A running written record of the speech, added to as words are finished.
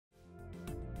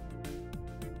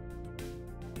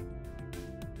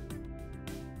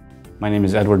My name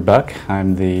is Edward Buck.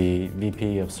 I'm the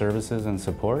VP of Services and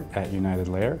Support at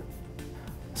UnitedLayer.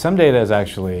 Some data is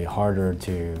actually harder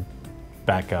to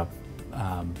back up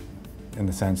in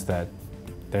the sense that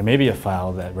there may be a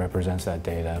file that represents that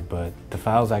data, but the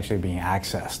file is actually being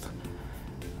accessed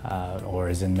or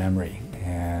is in memory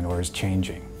or is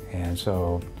changing. And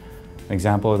so an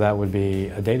example of that would be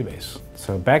a database.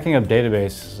 So backing up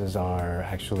databases are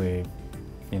actually,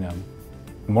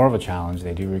 more of a challenge.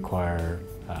 They do require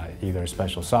either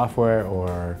special software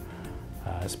or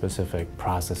specific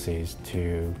processes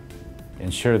to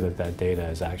ensure that that data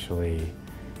is actually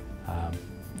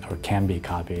or can be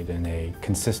copied in a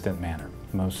consistent manner.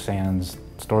 Most SANs,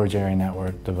 storage area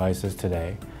network devices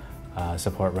today,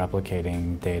 support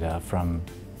replicating data from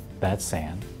that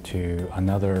SAN to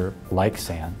another like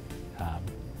SAN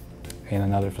in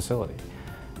another facility.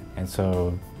 And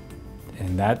so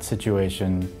in that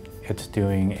situation, it's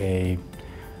doing a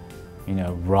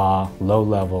raw,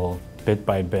 low-level,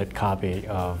 bit-by-bit copy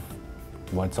of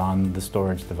what's on the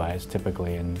storage device,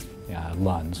 typically in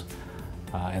LUNs,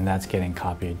 and that's getting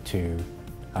copied to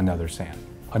another SAN.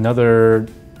 Another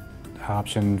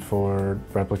option for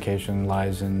replication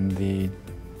lies in the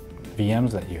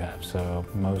VMs that you have. So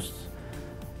most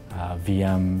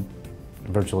VM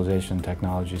virtualization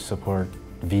technologies support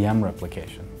VM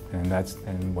replication,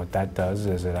 and what that does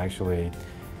is it actually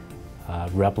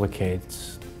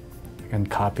replicates and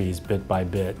copies bit by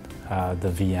bit the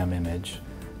VM image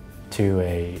to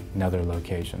another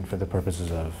location for the purposes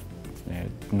of,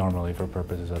 normally for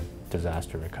purposes of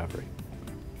disaster recovery.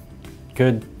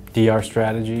 Good DR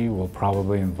strategy will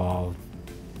probably involve,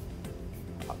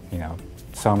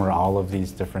 some or all of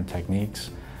these different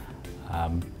techniques.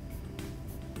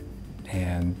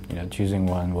 And choosing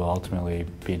one will ultimately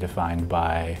be defined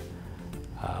by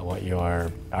what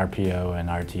your RPO and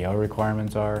RTO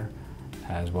requirements are,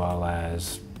 as well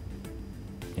as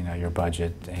your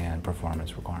budget and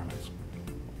performance requirements.